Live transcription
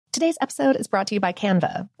Today's episode is brought to you by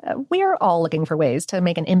Canva. We're all looking for ways to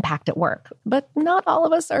make an impact at work, but not all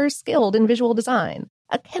of us are skilled in visual design.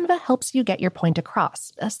 Canva helps you get your point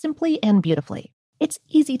across, simply and beautifully. It's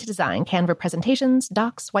easy to design Canva presentations,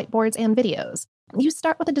 docs, whiteboards, and videos. You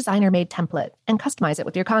start with a designer-made template and customize it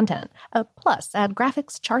with your content. Plus, add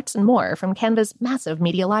graphics, charts, and more from Canva's massive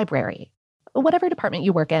media library. Whatever department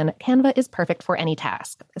you work in, Canva is perfect for any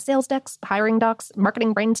task. Sales decks, hiring docs,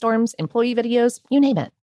 marketing brainstorms, employee videos, you name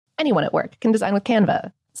it. Anyone at work can design with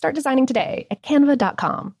Canva. Start designing today at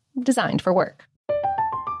canva.com. Designed for work.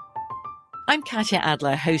 I'm Katya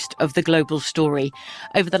Adler, host of The Global Story.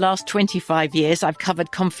 Over the last 25 years, I've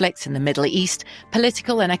covered conflicts in the Middle East,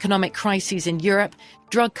 political and economic crises in Europe,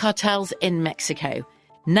 drug cartels in Mexico.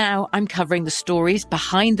 Now I'm covering the stories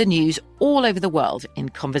behind the news all over the world in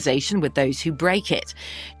conversation with those who break it.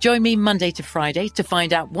 Join me Monday to Friday to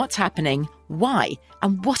find out what's happening, why,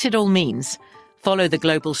 and what it all means. Follow The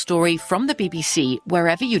Global Story from the BBC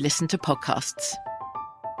wherever you listen to podcasts.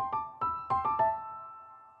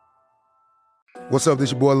 What's up,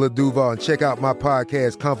 this your boy Lil Duval, and check out my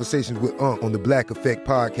podcast, Conversations with Unc, on the Black Effect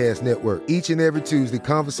Podcast Network. Each and every Tuesday,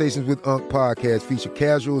 Conversations with Unc podcast feature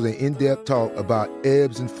casual and in-depth talk about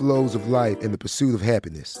ebbs and flows of life and the pursuit of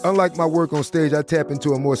happiness. Unlike my work on stage, I tap into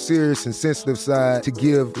a more serious and sensitive side to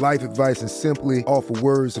give life advice and simply offer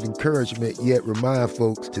words of encouragement, yet remind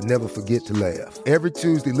folks to never forget to laugh. Every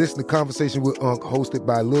Tuesday, listen to Conversation with Unc, hosted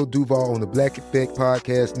by Lil Duval on the Black Effect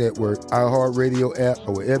Podcast Network, iHeartRadio app,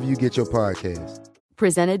 or wherever you get your podcasts.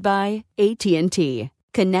 Presented by AT&T.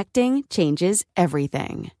 Connecting changes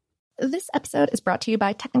everything. This episode is brought to you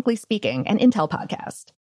by Technically Speaking, an Intel podcast.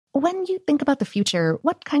 When you think about the future,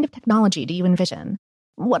 what kind of technology do you envision?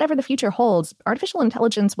 Whatever the future holds, artificial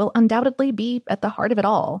intelligence will undoubtedly be at the heart of it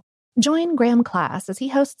all. Join Graham Class as he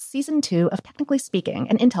hosts Season 2 of Technically Speaking,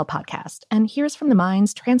 an Intel podcast, and hears from the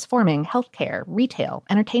minds transforming healthcare, retail,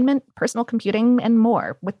 entertainment, personal computing, and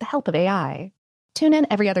more with the help of AI. Tune in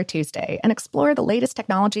every other Tuesday and explore the latest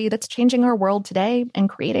technology that's changing our world today and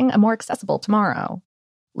creating a more accessible tomorrow.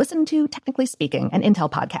 Listen to Technically Speaking, an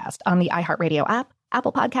Intel podcast on the iHeartRadio app,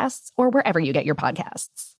 Apple Podcasts, or wherever you get your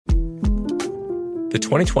podcasts. The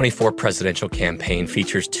 2024 presidential campaign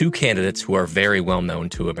features two candidates who are very well known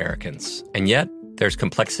to Americans. And yet, there's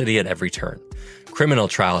complexity at every turn. Criminal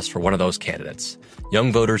trials for one of those candidates.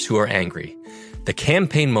 Young voters who are angry. The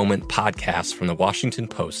Campaign Moment podcast from the Washington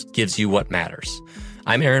Post gives you what matters.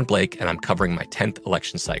 I'm Aaron Blake, and I'm covering my 10th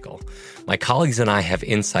election cycle. My colleagues and I have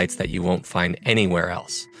insights that you won't find anywhere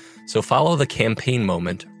else. So follow The Campaign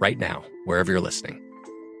Moment right now, wherever you're listening.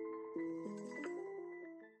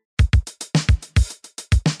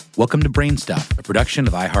 Welcome to Brainstuff, a production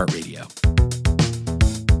of iHeartRadio.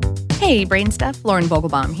 Hey, Brainstuff, Lauren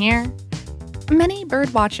Vogelbaum here. Many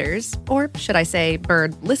bird watchers, or should I say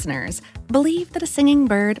bird listeners, believe that a singing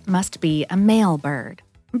bird must be a male bird.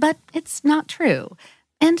 But it's not true.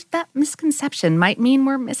 And that misconception might mean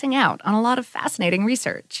we're missing out on a lot of fascinating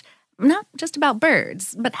research. Not just about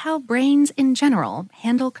birds, but how brains in general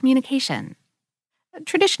handle communication.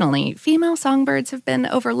 Traditionally, female songbirds have been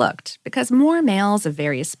overlooked because more males of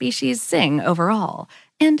various species sing overall,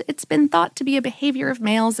 and it's been thought to be a behavior of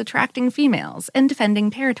males attracting females and defending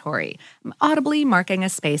territory, audibly marking a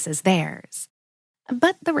space as theirs.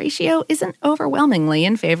 But the ratio isn't overwhelmingly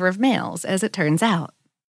in favor of males, as it turns out.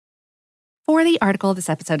 For the article this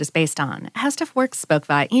episode is based on, HowStuffWorks spoke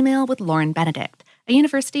via email with Lauren Benedict, a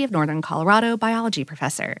University of Northern Colorado biology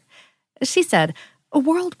professor. She said,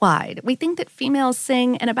 worldwide, we think that females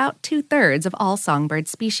sing in about 2/3 of all songbird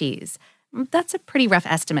species. That's a pretty rough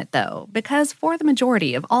estimate, though, because for the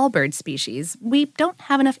majority of all bird species, we don't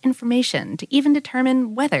have enough information to even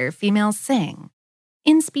determine whether females sing.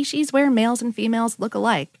 In species where males and females look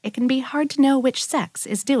alike, it can be hard to know which sex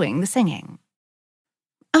is doing the singing.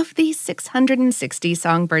 Of the 660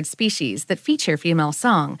 songbird species that feature female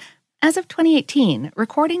song, as of 2018,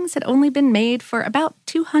 recordings had only been made for about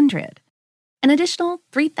 200. An additional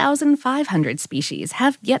 3,500 species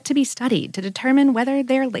have yet to be studied to determine whether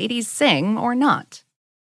their ladies sing or not.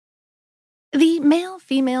 The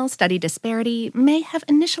male-female study disparity may have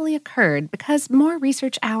initially occurred because more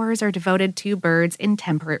research hours are devoted to birds in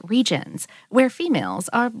temperate regions, where females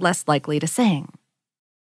are less likely to sing.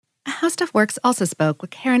 HowStuffWorks also spoke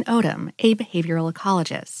with Karen Odom, a behavioral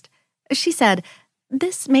ecologist. She said,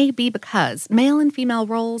 this may be because male and female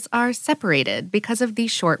roles are separated because of the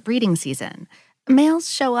short breeding season. Males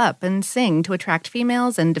show up and sing to attract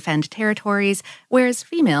females and defend territories, whereas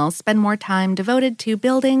females spend more time devoted to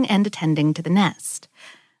building and attending to the nest.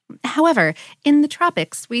 However, in the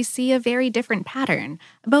tropics, we see a very different pattern.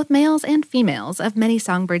 Both males and females of many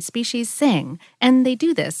songbird species sing, and they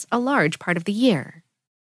do this a large part of the year.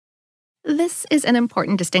 This is an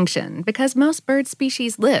important distinction because most bird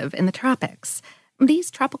species live in the tropics.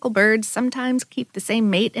 These tropical birds sometimes keep the same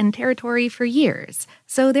mate and territory for years,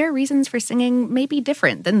 so their reasons for singing may be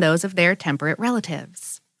different than those of their temperate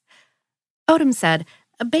relatives. Odom said,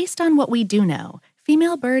 "Based on what we do know,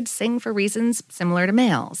 female birds sing for reasons similar to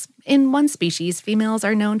males. In one species, females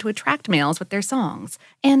are known to attract males with their songs,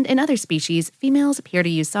 and in other species, females appear to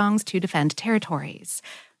use songs to defend territories.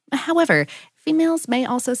 However, females may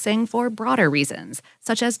also sing for broader reasons,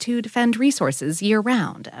 such as to defend resources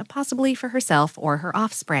year-round, possibly for herself or her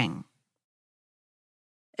offspring."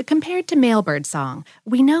 Compared to male bird song,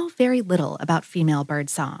 we know very little about female bird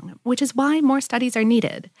song, which is why more studies are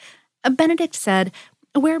needed. Benedict said,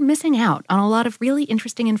 "We're missing out on a lot of really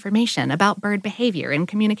interesting information about bird behavior and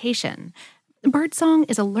communication. Birdsong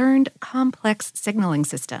is a learned, complex signaling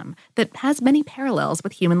system that has many parallels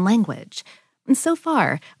with human language. And so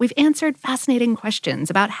far, we've answered fascinating questions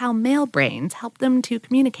about how male brains help them to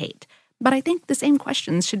communicate, but I think the same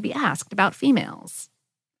questions should be asked about females."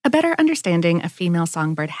 A better understanding of female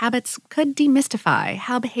songbird habits could demystify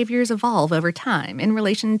how behaviors evolve over time in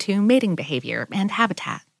relation to mating behavior and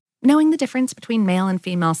habitat. Knowing the difference between male and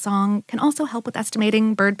female song can also help with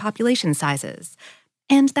estimating bird population sizes,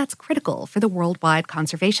 and that's critical for the worldwide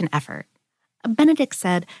conservation effort. Benedict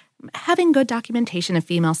said, "Having good documentation of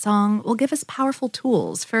female song will give us powerful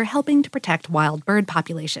tools for helping to protect wild bird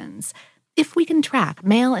populations. If we can track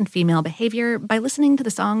male and female behavior by listening to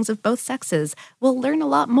the songs of both sexes, we'll learn a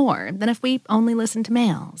lot more than if we only listen to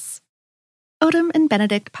males." Odom and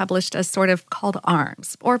Benedict published a sort of call to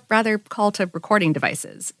arms, or rather call to recording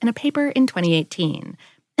devices, in a paper in 2018.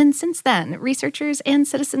 And since then, researchers and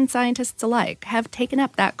citizen scientists alike have taken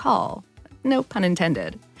up that call. No pun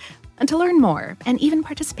intended. And to learn more, and even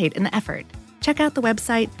participate in the effort, check out the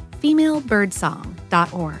website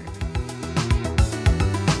femalebirdsong.org.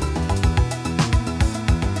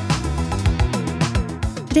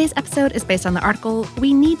 Today's episode is based on the article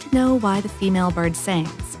 "We Need to Know Why the Female Bird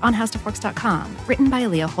Sings" on HowStuffWorks.com, written by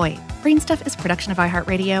Aaliyah Hoyt. Brainstuff is a production of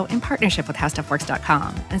iHeartRadio in partnership with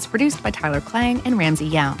HowStuffWorks.com, and it's produced by Tyler Klang and Ramsey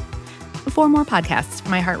Young. For more podcasts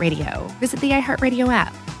from iHeartRadio, visit the iHeartRadio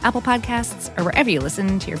app, Apple Podcasts, or wherever you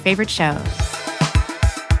listen to your favorite shows.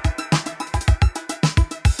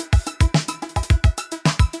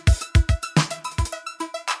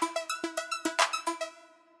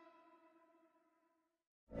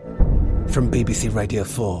 From BBC Radio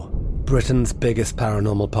 4, Britain's biggest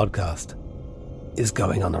paranormal podcast is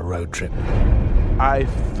going on a road trip. I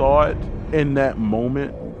thought in that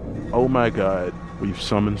moment, oh my God, we've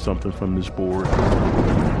summoned something from this board.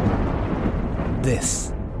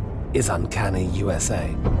 This is Uncanny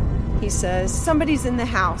USA. He says, "Somebody's in the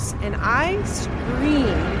house," and I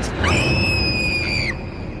screamed.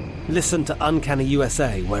 Listen to Uncanny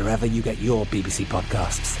USA wherever you get your BBC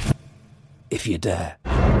podcasts, if you dare.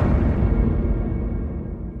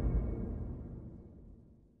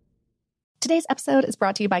 Today's episode is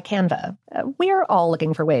brought to you by Canva. We're all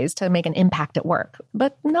looking for ways to make an impact at work,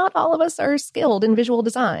 but not all of us are skilled in visual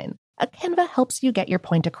design. Canva helps you get your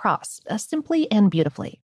point across, simply and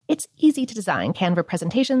beautifully. It's easy to design Canva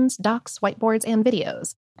presentations, docs, whiteboards, and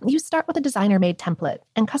videos. You start with a designer-made template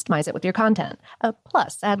and customize it with your content.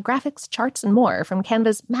 Plus, add graphics, charts, and more from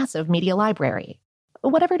Canva's massive media library.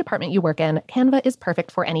 Whatever department you work in, Canva is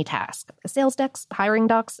perfect for any task. Sales decks, hiring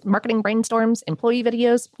docs, marketing brainstorms, employee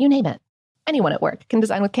videos, you name it. Anyone at work can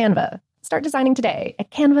design with Canva. Start designing today at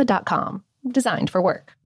canva.com. Designed for work.